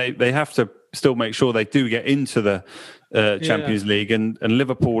them. They have to still make sure they do get into the Champions League, and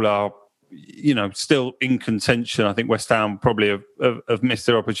Liverpool are, still in contention. I think West Ham probably have missed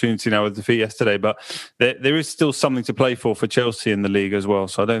their opportunity now with the defeat yesterday, but there is still something to play for Chelsea in the league as well.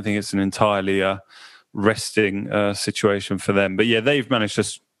 So I don't think it's an entirely resting situation for them. But yeah, they've managed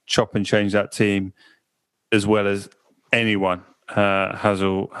to chop and change that team as well as anyone has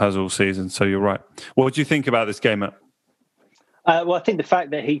all season. So you're right. What do you think about this game, Matt? Well, I think the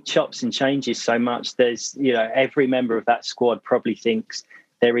fact that he chops and changes so much, there's, every member of that squad probably thinks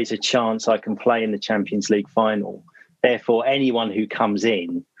there is a chance I can play in the Champions League final. Therefore, anyone who comes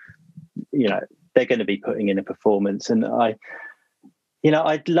in, they're going to be putting in a performance. And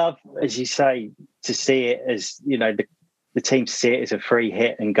I'd love, as you say, to see it as, the team see it as a free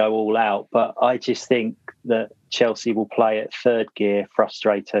hit and go all out. But I just think that Chelsea will play at third gear,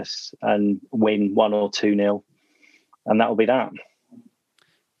 frustrate us and win 1 or 2-0. And that will be that.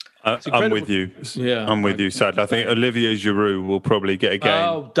 I'm with you. Yeah, I'm with you, sadly. I think Olivier Giroud will probably get a game.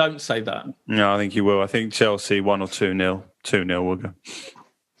 Oh, don't say that. No, I think he will. I think Chelsea 1 or 2-0. 2-0 will go.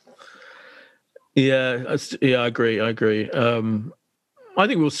 Yeah, I agree. I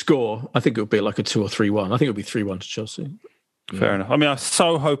think we'll score. I think it'll be like a 2 or 3-1. I think it'll be 3-1 to Chelsea. Fair enough. I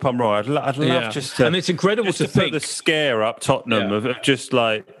so hope I'm right. I'd love just to, and it's incredible to think put the scare up Tottenham of just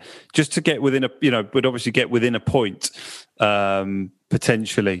to get within would obviously get within a point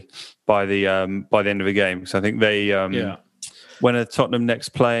potentially by the end of the game. So I think they when are Tottenham next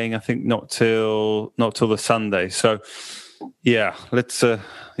playing? I think not till the Sunday. So yeah, let's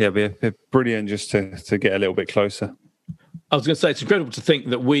be brilliant just to get a little bit closer. I was going to say it's incredible to think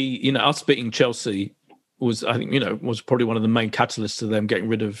that we, us beating Chelsea was probably one of the main catalysts to them getting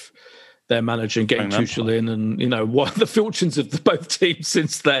rid of their manager and getting Tuchel in, and what the fortunes of both teams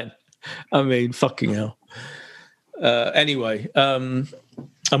since then. Fucking hell. Anyway, and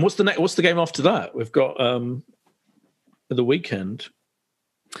what's the game after that? We've got the weekend.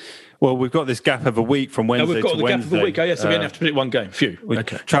 Well, we've got this gap of a week from Wednesday we've got to the Wednesday. gap of a week. Oh, yeah, so we only have to predict one game. Phew. We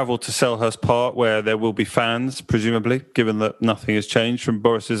travel to Selhurst Park, where there will be fans, presumably, given that nothing has changed from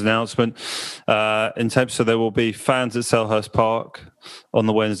Boris's announcement. So there will be fans at Selhurst Park on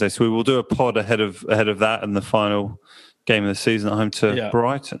the Wednesday. So we will do a pod ahead of that and the final game of the season at home to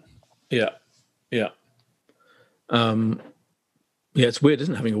Brighton. Yeah. It's weird,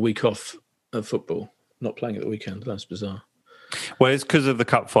 isn't it, having a week off of football, not playing at the weekend? That's bizarre. Well, it's because of the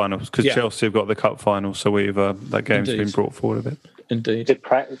cup finals, because Chelsea have got the cup final, so we've that game's been brought forward a bit. Indeed.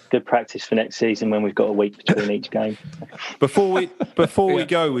 Good practice for next season when we've got a week between each game. Before we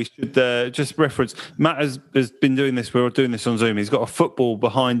go, we should just reference, Matt has been doing this, we're doing this on Zoom, he's got a football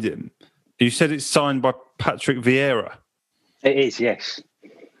behind him. You said it's signed by Patrick Vieira. It is, yes.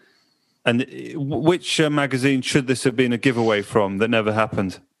 And which magazine should this have been a giveaway from that never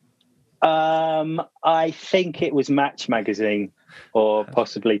happened? I think it was Match Magazine or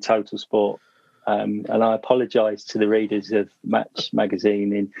possibly Total Sport. And I apologise to the readers of Match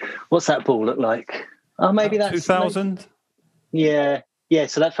Magazine. What's that ball look like? Oh, maybe that's 2000. Yeah.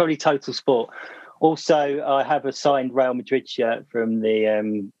 So that's probably Total Sport. Also, I have a signed Real Madrid shirt from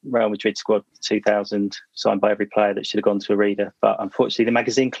the Real Madrid squad 2000, signed by every player that should have gone to a reader. But unfortunately, the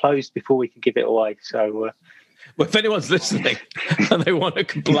magazine closed before we could give it away. So. Well, if anyone's listening and they want to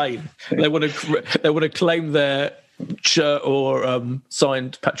complain, they want to claim their shirt or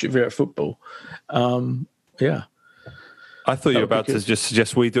signed Patrick Vieira football. I thought you were about to just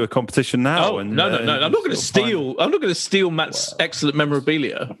suggest we do a competition now. Oh, no! I'm not going to steal. I'm not going to steal Matt's excellent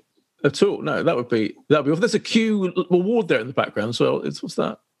memorabilia at all. No, that would be. There's a Q award there in the background. So what's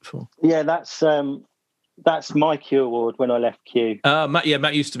that for? Yeah, that's my Q award when I left Q.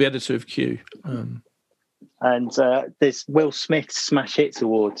 Matt used to be editor of Q. And there's Will Smith's Smash Hits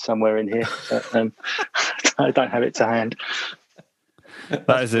Award somewhere in here. But, I don't have it to hand.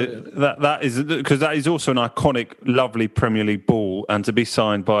 That is it. That is because that is also an iconic, lovely Premier League ball, and to be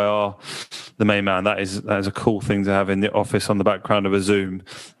signed by the main man, that is a cool thing to have in the office on the background of a Zoom.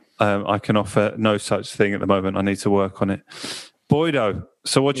 I can offer no such thing at the moment. I need to work on it. Boydo,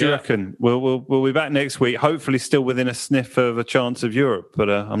 so what do you reckon? We'll be back next week, hopefully still within a sniff of a chance of Europe,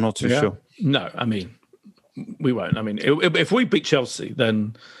 but I'm not too sure. No, I mean, we won't. I mean, if we beat Chelsea,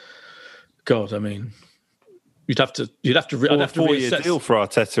 then God, I mean, you'd have to. I'd have to 4-year deal for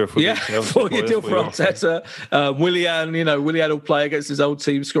Arteta. If we beat Chelsea, 4-year deal for Arteta. Willian, Willian will play against his old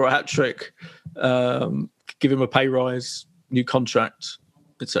team, score a hat trick, give him a pay rise, new contract,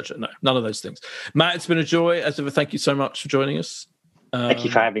 etc. No, none of those things. Matt, it's been a joy. As ever, thank you so much for joining us. Thank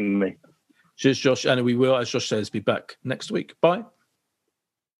you for having me. Cheers, Josh, and we will, as Josh says, be back next week. Bye.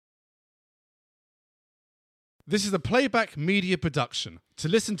 This is a Playback Media production. To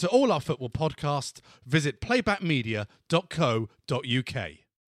listen to all our football podcasts, visit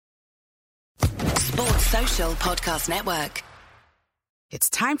playbackmedia.co.uk. Sports Social Podcast Network. It's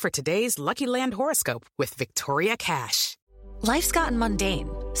time for today's Lucky Land horoscope with Victoria Cash. Life's gotten mundane,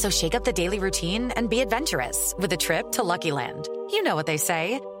 so shake up the daily routine and be adventurous with a trip to Lucky Land. You know what they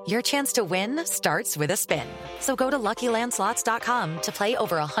say. Your chance to win starts with a spin. So go to LuckyLandSlots.com to play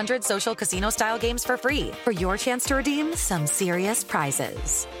over 100 social casino-style games for free for your chance to redeem some serious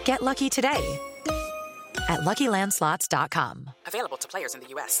prizes. Get lucky today at LuckyLandSlots.com. Available to players in the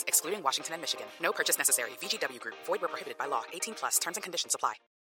U.S., excluding Washington and Michigan. No purchase necessary. VGW Group. Void where prohibited by law. 18+. Terms and conditions apply.